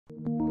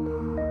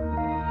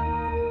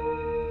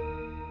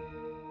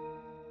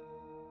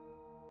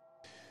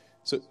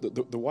So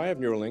the why of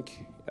Neuralink,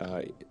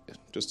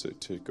 just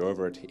to go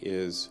over it,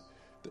 is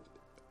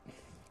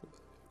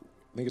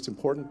I think it's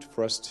important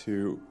for us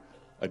to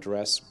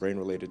address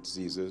brain-related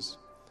diseases.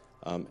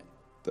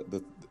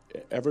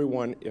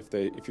 Everyone,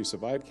 if you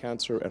survive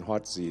cancer and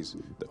heart disease,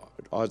 the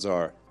odds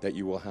are that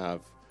you will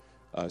have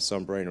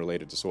some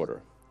brain-related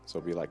disorder. So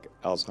it'll be like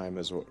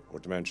Alzheimer's or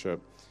dementia.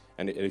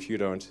 And if you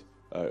don't,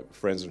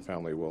 friends and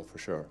family will for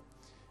sure.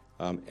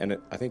 I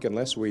think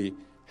unless we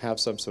have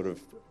some sort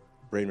of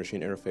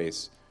brain-machine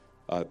interface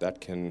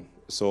that can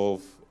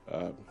solve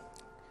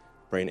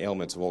brain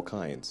ailments of all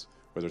kinds,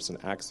 whether it's an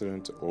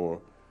accident or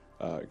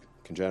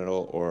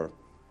congenital or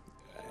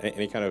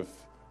any kind of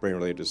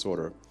brain-related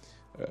disorder,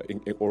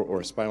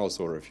 or a spinal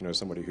disorder, if you know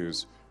somebody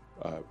who's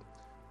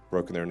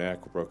broken their neck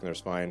or broken their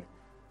spine,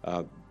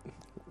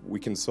 we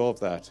can solve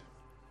that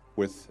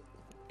with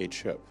a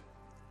chip.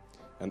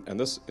 And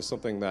this is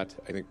something that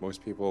I think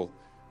most people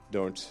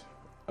don't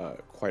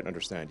quite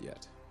understand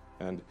yet.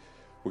 And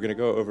we're going to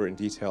go over in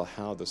detail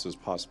how this is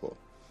possible.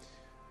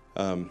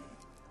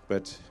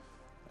 But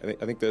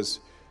I think there's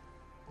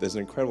an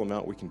incredible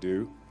amount we can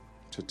do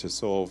to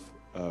solve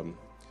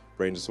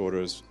brain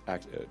disorders,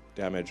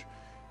 damage,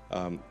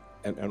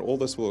 and all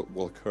this will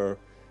occur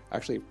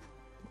actually,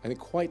 I think,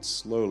 quite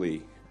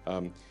slowly.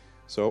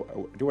 So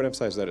I do want to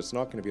emphasize that it's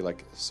not going to be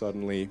like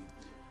suddenly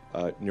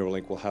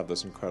Neuralink will have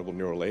this incredible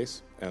neural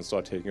lace and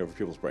start taking over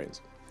people's brains.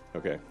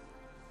 Okay.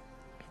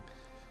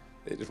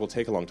 It will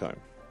take a long time.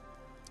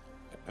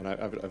 And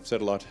I've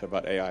said a lot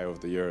about AI over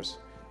the years,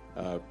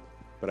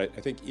 but I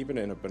think even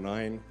in a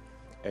benign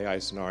AI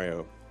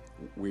scenario,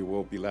 we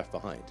will be left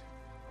behind.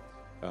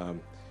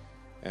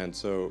 And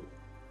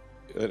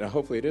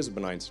hopefully it is a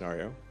benign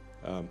scenario,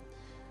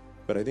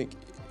 but I think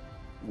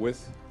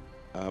with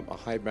a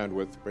high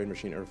bandwidth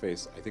brain-machine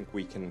interface, I think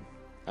we can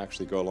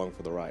actually go along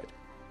for the ride.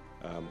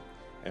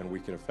 And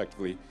we can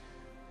effectively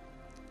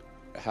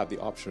have the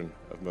option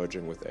of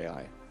merging with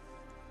AI.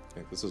 I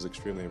think this is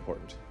extremely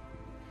important.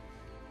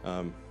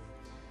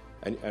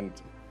 And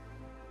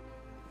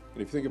if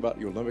you think about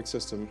your limbic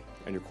system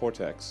and your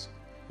cortex,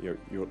 your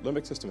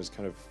limbic system is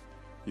kind of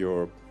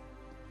your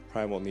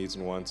primal needs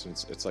and wants,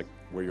 and it's like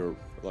where a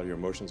lot of your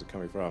emotions are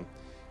coming from.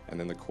 And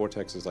then the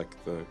cortex is like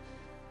the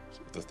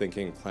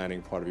thinking,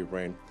 planning part of your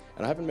brain.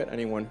 And I haven't met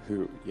anyone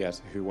who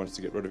wants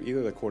to get rid of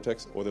either the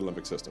cortex or the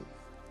limbic system.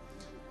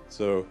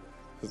 So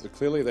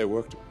clearly they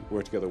work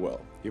together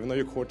well. Even though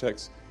your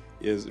cortex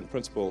is in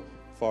principle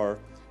far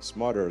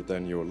smarter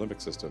than your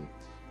limbic system,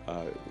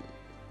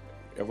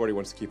 everybody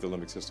wants to keep the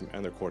limbic system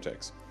and their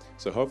cortex.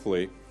 So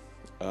hopefully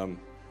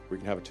we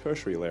can have a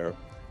tertiary layer,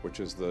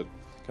 which is the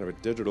kind of a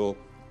digital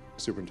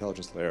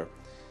superintelligence layer.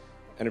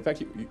 And in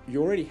fact,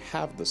 you already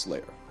have this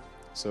layer.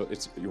 So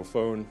it's your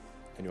phone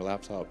and your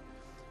laptop.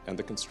 And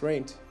the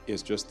constraint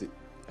is just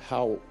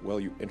how well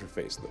you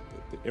interface,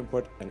 the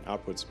input and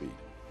output speed.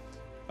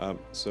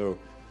 So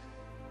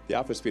the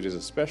output speed is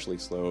especially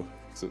slow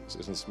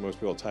since most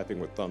people are typing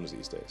with thumbs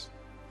these days.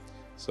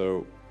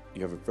 So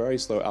you have a very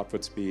slow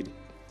output speed.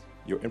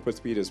 Your input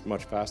speed is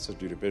much faster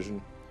due to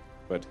vision.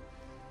 But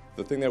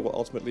the thing that will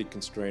ultimately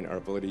constrain our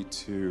ability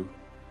to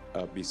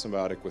be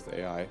symbiotic with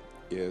AI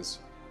is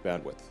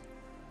bandwidth.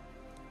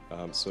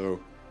 So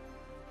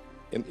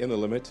in the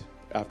limit,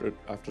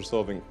 after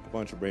solving a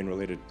bunch of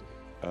brain-related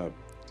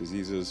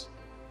diseases,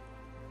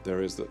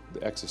 there is the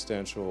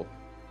existential,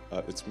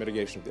 it's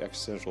mitigation of the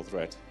existential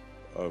threat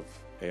of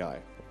AI.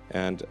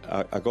 And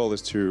our goal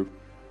is to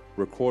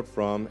record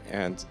from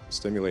and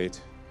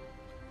stimulate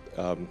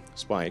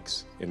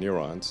spikes in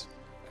neurons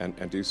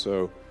and do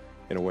so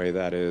in a way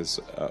that is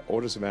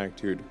orders of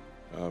magnitude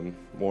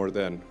more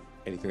than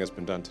anything that's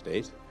been done to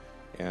date,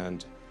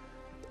 and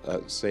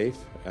safe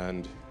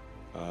and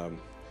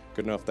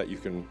good enough that you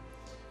can,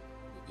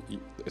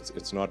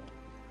 it's not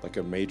like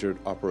a major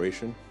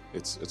operation.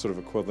 It's sort of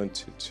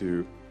equivalent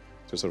to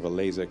sort of a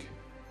LASIK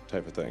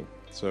type of thing.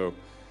 So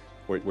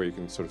where you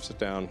can sort of sit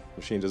down,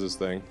 machine does this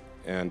thing,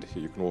 and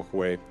you can walk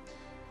away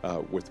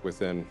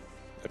within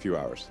a few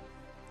hours.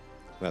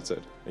 And that's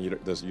it. And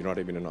you're not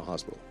even in a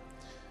hospital.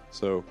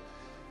 So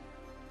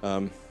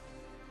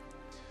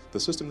the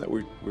system that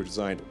we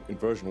designed in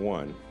version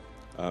 1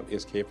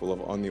 is capable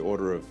of on the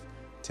order of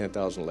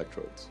 10,000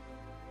 electrodes.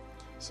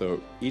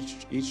 So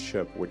each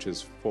chip, which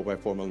is 4 by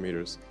 4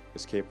 millimeters,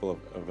 is capable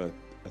of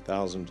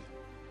 1,000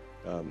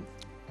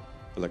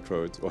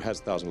 electrodes, or has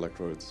 1,000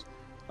 electrodes.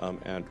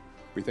 And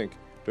we think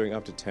doing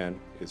up to 10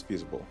 is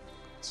feasible.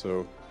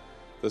 So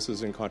this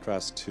is in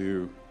contrast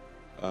to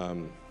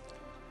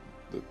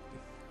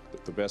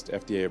the best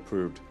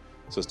FDA-approved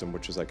system,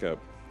 which is like a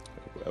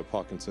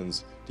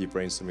Parkinson's deep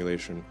brain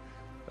stimulation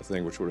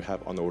thing, which would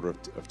have on the order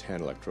of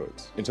 10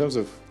 electrodes. In terms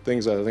of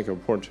things that I think are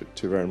important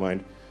to bear in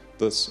mind,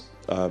 this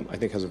I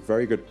think has a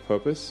very good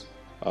purpose,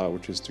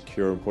 which is to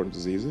cure important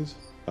diseases,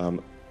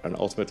 and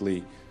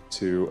ultimately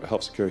to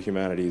help secure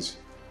humanity's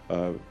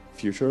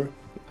future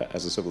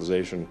as a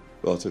civilization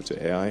relative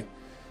to AI.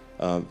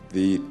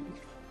 The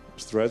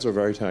threads are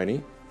very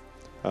tiny,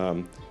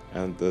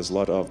 and there's a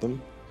lot of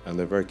them, and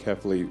they're very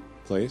carefully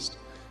placed.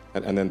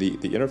 and then the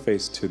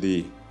interface to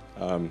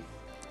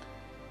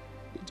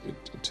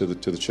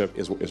the chip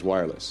is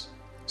wireless.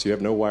 So you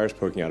have no wires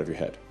poking out of your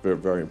head. Very,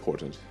 very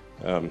important.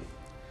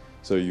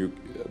 So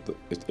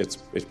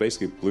it's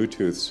basically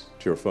Bluetooth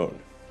to your phone.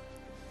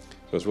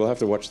 So we'll have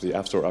to watch the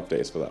App Store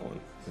updates for that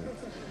one.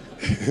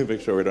 Yeah.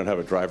 Make sure we don't have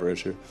a driver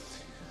issue.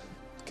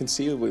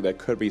 Conceivably, there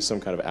could be some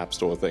kind of App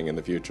Store thing in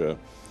the future,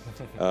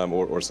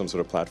 or some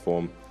sort of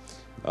platform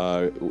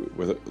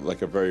with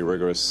like a very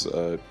rigorous,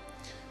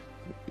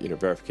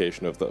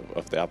 verification of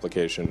the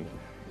application.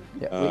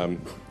 Yeah,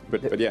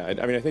 but yeah,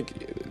 I mean, I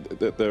think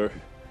that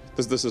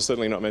this is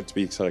certainly not meant to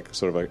be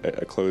sort of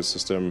a closed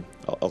system.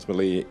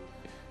 Ultimately,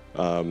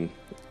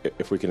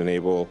 if we can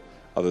enable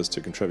others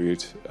to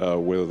contribute,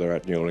 whether they're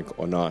at Neuralink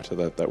or not,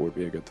 that would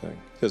be a good thing.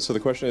 So the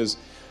question is,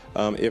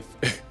 if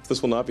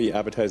this will not be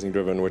advertising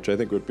driven, which I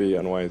think would be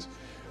unwise,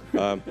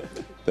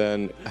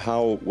 then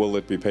how will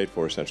it be paid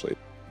for, essentially?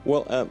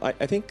 Well,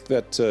 I think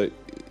that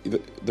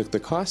the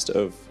cost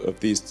of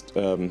these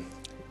brain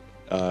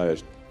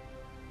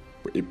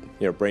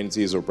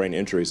disease or brain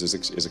injuries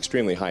is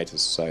extremely high to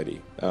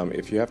society.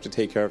 If you have to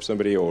take care of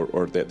somebody,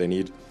 or if they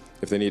need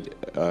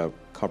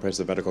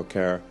comprehensive medical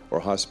care or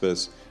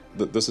hospice,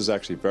 this is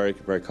actually very,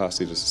 very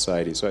costly to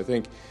society. So I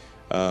think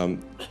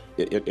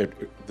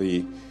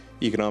the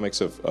economics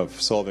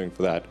of solving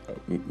for that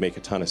make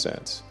a ton of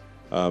sense.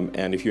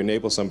 And if you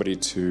enable somebody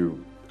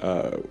to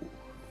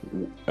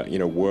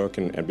work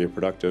and be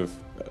productive,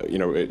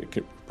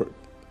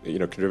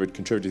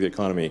 contribute to the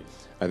economy,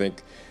 I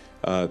think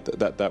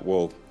that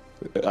will.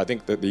 I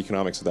think that the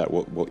economics of that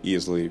will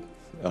easily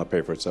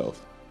pay for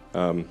itself.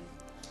 And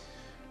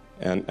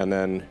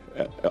then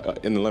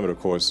in the limit, of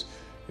course,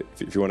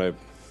 if you want to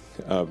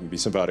be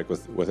symbiotic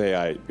with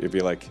AI, it'd be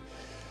like,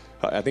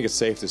 I think it's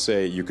safe to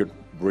say you could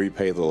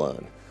repay the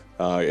loan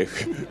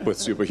with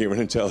superhuman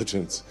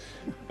intelligence.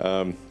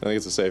 I think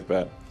it's a safe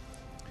bet.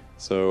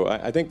 So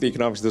I think the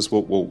economics of this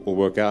will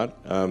work out.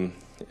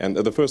 And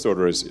the first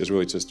order is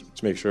really just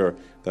to make sure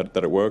that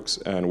it works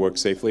and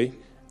works safely.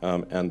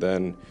 And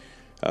then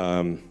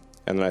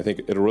I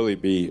think it'll really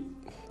be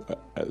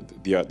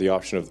the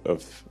option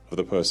of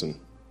the person.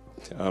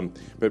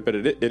 But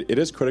it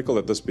is critical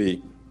that this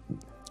be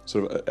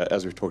sort of,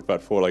 as we've talked about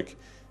before, like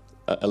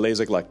a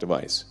LASIK-like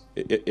device.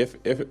 If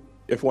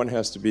this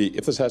has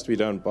to be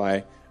done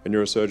by a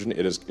neurosurgeon,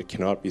 it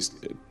cannot be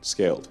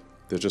scaled.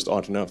 There just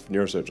aren't enough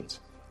neurosurgeons.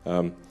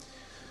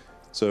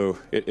 So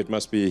it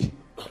must be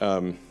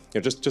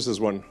just as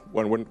one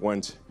wouldn't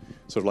want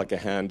sort of like a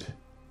hand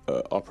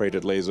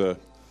operated laser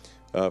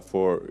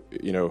for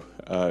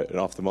an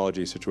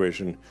ophthalmology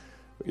situation.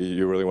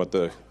 You really want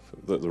the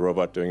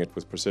robot doing it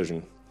with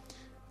precision.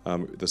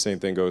 The same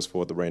thing goes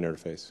for the brain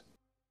interface.